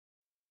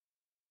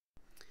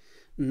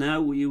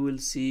Now we will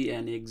see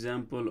an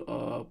example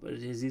of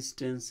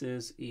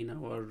resistances in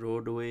our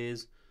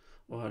roadways,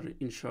 or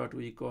in short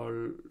we call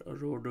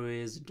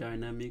roadways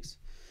dynamics.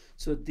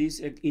 So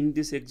in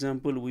this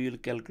example we will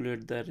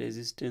calculate the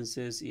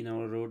resistances in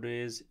our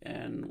roadways,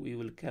 and we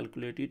will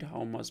calculate it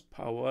how much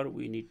power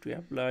we need to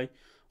apply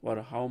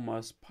or how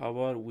much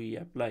power we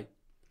apply.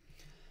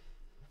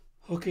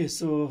 Okay,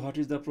 so what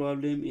is the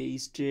problem? A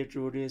straight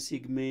roadway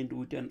segment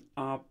with an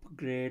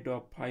upgrade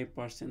of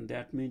 5%.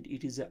 That means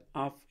it is a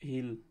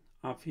uphill.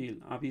 Uphill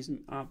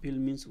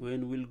means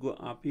when we'll go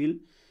uphill,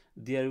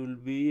 there will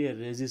be a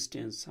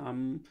resistance.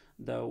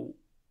 The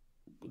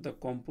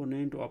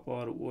component of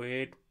our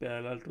weight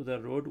parallel to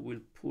the road will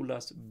pull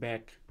us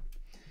back.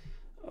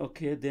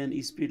 Okay, then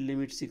speed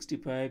limit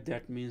 65.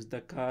 That means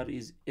the car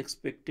is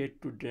expected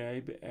to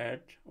drive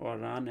at or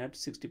run at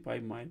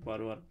 65 mile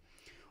per hour.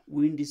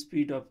 Wind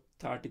speed of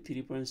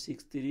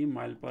 33.63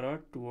 mile per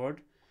hour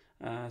toward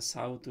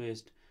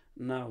southwest.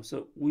 Now,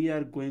 so we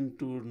are going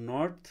to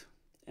north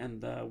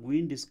and the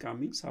wind is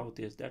coming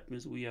southwest. That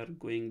means we are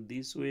going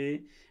this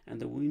way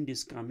and the wind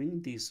is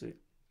coming this way.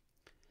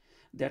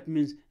 That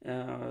means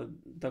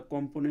the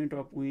component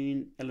of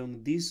wind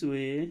along this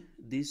way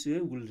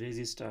will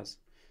resist us.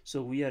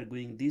 So we are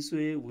going this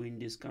way,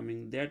 wind is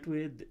coming that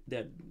way.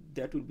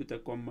 That will be the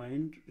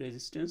combined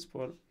resistance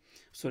for,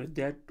 sorry,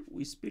 that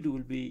speed will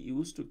be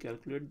used to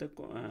calculate the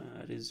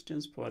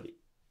resistance for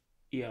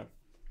air.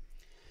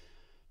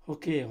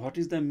 Okay, what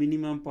is the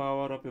minimum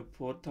power of a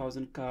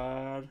 4000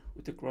 car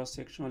with a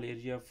cross-sectional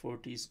area of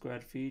 40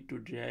 square feet to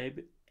drive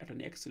at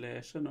an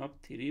acceleration of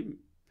 3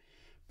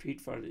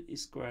 feet per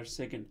square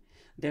second?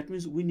 That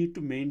means we need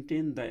to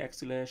maintain the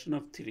acceleration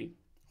of 3.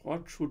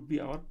 What should be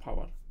our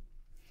power?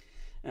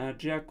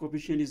 Drag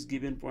coefficient is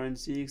given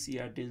 0.6,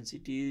 air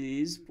density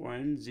is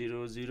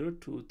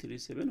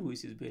 0.00237,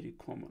 which is very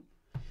common.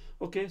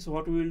 Okay, so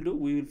what we will do,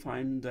 we will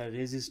find the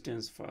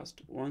resistance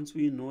first. Once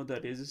we know the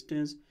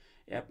resistance,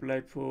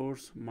 applied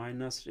force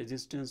minus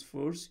resistance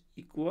force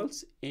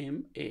equals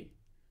MA.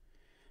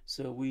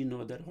 So we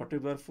know that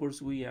whatever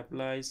force we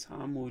apply,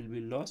 some will be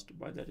lost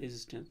by the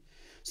resistance.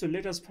 So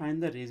let us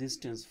find the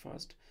resistance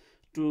first.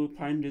 To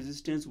find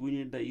resistance, we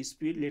need the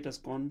speed. Let us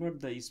convert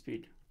the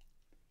speed.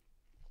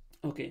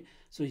 Okay,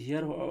 so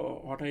here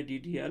what I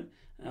did here,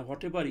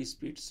 whatever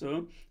speed,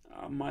 so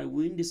my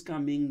wind is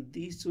coming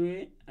this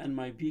way and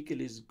my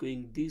vehicle is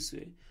going this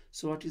way.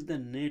 So what is the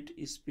net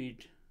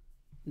speed,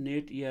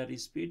 net air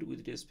speed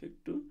with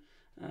respect to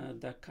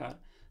the car?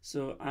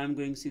 So I am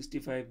going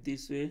 65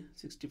 this way,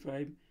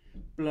 65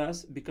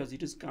 plus, because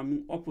it is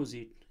coming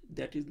opposite,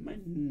 that is my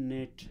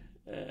net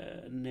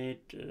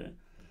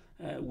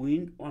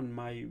wind on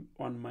my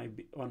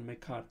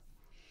car.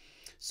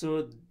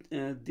 So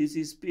this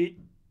is speed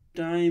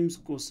times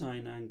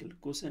cosine angle.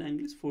 Cosine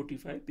angle is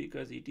 45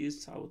 because it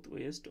is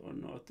southwest or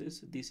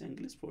northeast. This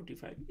angle is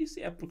 45. It's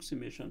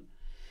approximation.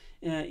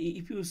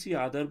 If you see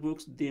other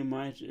books, they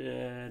might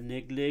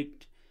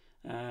neglect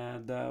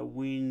the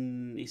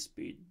wind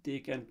speed.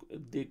 They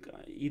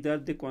either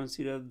they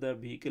consider the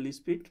vehicle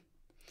speed,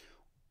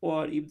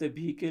 or if the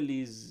vehicle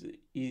is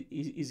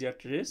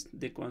at rest,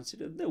 they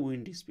consider the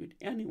wind speed.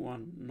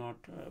 Anyone,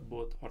 not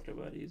both,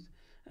 whatever is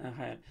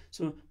higher.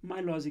 So my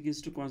logic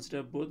is to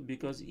consider both,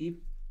 because if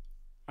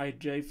I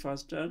drive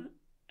faster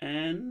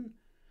and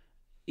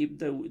if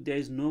there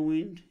is no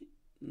wind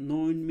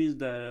means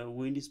the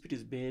wind speed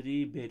is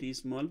very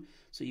small.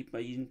 So if I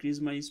increase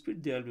my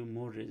speed, there will be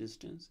more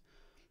resistance.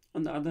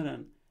 On the other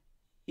hand,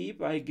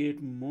 if I get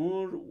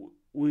more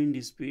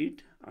wind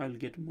speed, I'll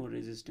get more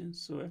resistance.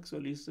 So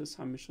actually it's a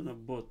summation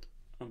of both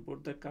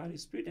the car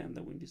speed and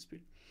the wind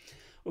speed.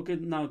 Okay,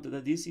 now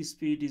this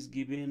speed is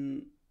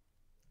given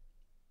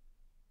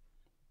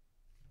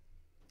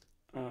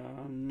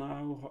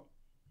now.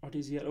 What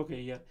is here?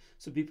 Okay, yeah.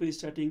 So before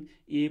starting,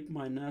 F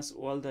minus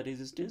all the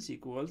resistance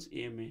equals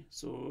MA.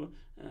 So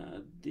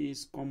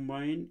this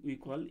combined we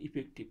call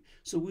effective.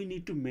 So we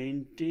need to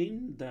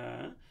maintain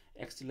the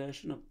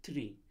acceleration of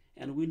 3,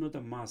 and we know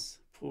the mass,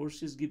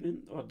 force is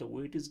given or the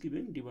weight is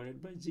given, divided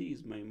by G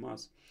is my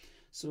mass.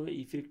 So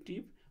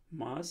effective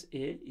mass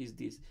A is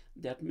this.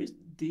 That means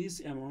this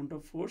amount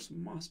of force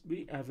must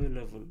be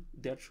available.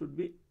 That should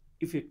be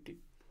effective.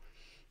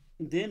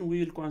 Then we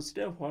will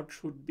consider what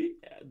should be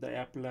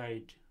the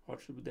applied.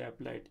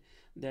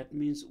 That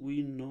means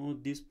we know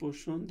this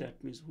portion,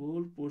 that means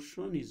whole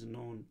portion is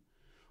known.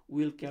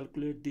 We'll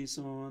calculate this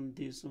on,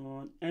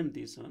 and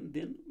this on,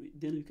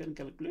 then we can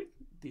calculate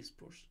this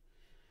portion.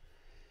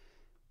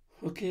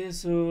 Okay,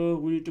 so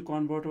we need to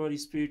convert our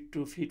speed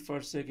to feet per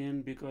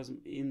second, because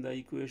in the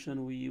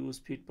equation we use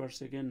feet per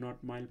second,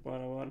 not mile per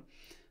hour.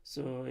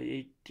 So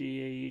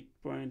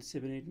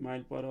 88.78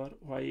 mile per hour.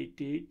 Why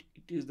 88?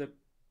 It is the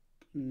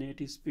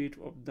net speed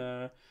of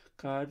the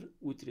car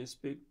with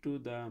respect to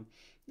the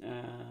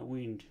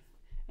wind,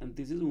 and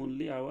this is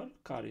only our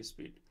car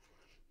speed.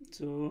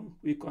 So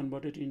we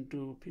convert it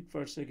into feet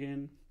per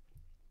second.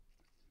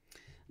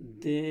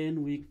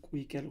 Then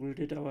we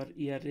calculated our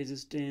air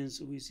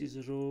resistance, which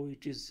is rho,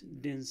 it is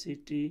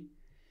density,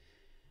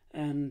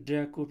 and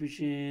drag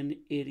coefficient,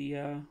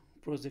 area,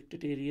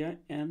 projected area,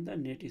 and the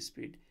net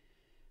speed.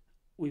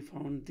 We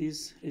found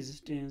this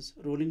resistance.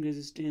 Rolling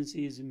resistance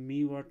is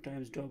mu r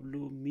times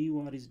w.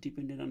 Mu r is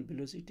dependent on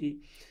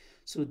velocity.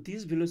 So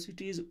this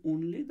velocity is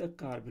only the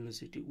car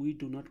velocity. We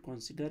do not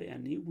consider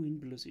any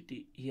wind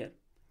velocity here.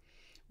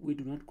 We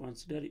do not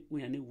consider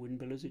any wind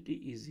velocity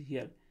is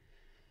here.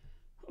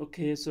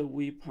 Okay, so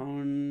we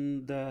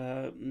found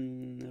the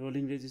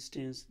rolling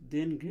resistance,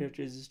 then grade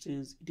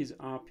resistance. It is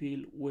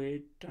uphill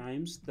weight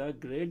times the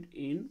grade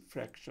in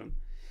fraction.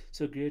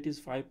 So grade is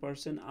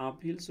 5%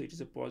 uphill, so it is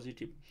a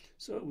positive.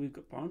 So we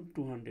found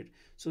 200.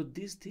 So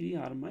these three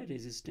are my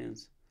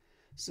resistance.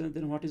 So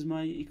then what is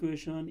my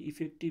equation?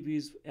 Effective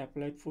is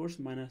applied force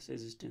minus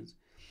resistance.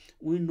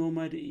 We know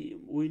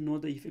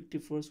the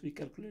effective force. We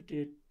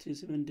calculated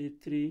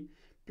 373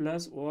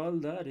 plus all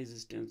the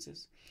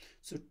resistances.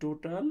 So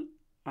total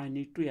I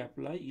need to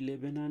apply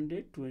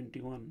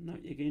 1121. Now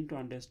again, to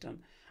understand,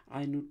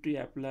 I need to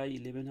apply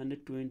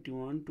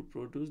 1121 to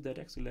produce that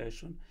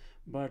acceleration,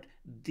 but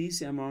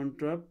this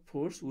amount of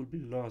force will be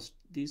lost.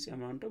 This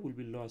amount will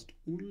be lost.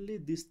 Only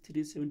this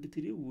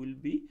 373 will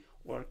be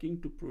working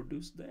to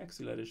produce the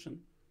acceleration.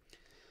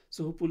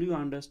 So hopefully you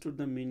understood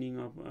the meaning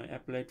of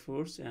applied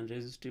force and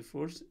resistive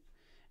force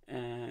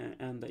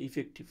and the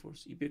effective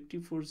force.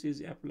 Effective force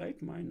is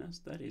applied minus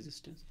the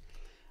resistance.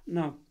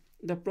 Now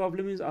the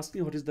problem is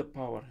asking what is the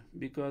power,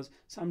 because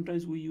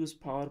sometimes we use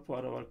power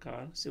for our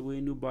car. So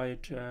when you buy a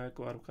truck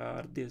or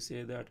car, they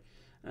say that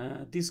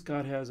this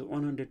car has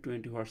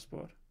 120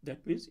 horsepower.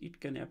 That means it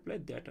can apply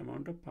that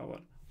amount of power.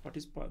 What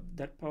is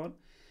that power?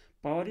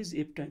 Power is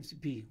F times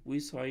B. We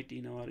saw it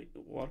in our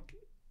work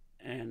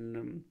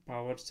and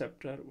power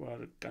chapter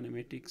or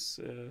kinematics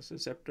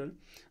chapter,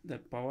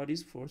 that power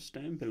is force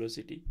times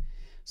velocity.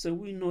 So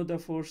we know the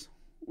force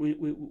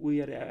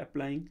we are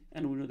applying,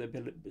 and we know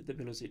the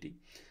velocity.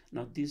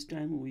 Now this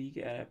time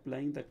we are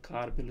applying the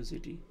car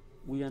velocity.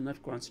 We are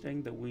not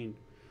considering the wind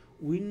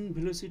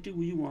velocity.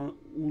 We want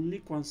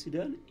only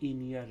consider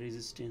in your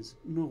resistance,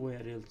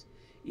 nowhere else.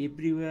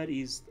 Everywhere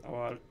is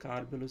our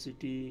car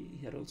velocity,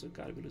 here also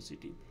car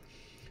velocity.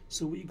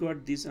 So we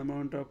got this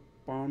amount of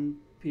pound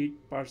feet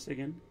per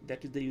second.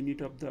 That is the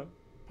unit of the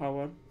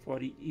power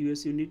for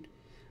US unit.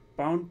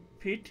 Pound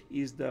feet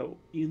is the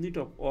unit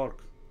of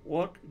work.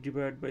 Work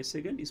divided by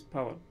second is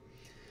power.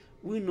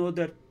 We know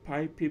that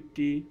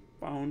 550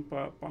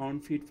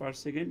 pound feet per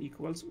second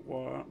equals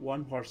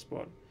 1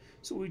 horsepower.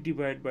 So we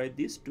divide by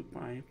this to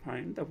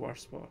find the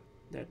horsepower.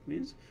 That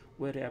means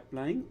we are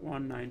applying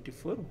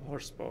 194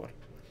 horsepower.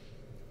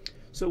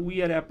 So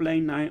we are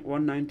applying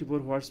 194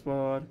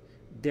 horsepower,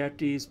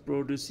 that is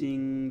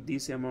producing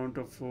this amount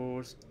of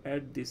force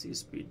at this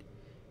speed.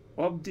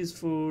 Of this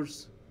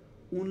force,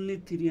 only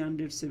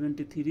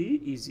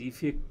 373 is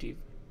effective.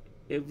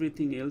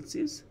 Everything else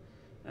is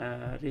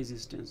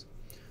resistance.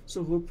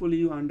 So hopefully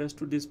you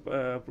understood this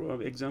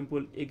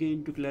example.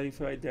 Again, to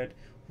clarify that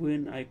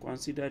when I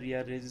consider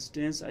air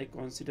resistance, I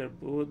consider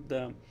both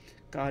the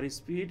car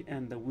speed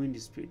and the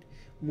wind speed.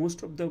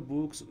 Most of the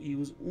books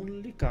use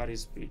only car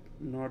speed,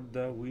 not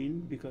the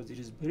wind, because it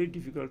is very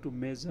difficult to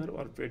measure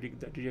or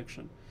predict the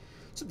direction.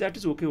 So that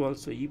is okay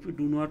also. If you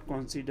do not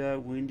consider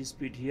wind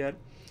speed here,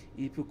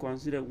 if you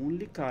consider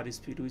only car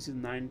speed, which is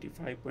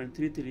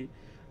 95.33,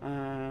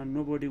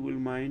 nobody will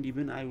mind.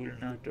 Even I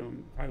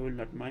will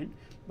not mind.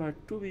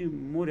 But to be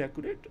more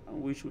accurate,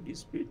 we should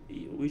use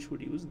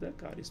the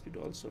car speed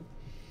also.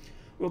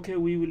 Okay,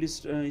 we will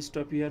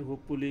stop here.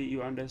 Hopefully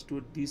you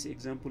understood. This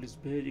example is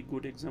very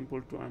good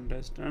example to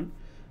understand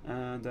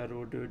the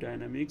roadway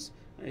dynamics,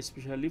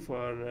 especially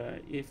for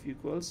F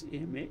equals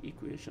ma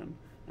equation.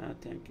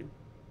 Thank you.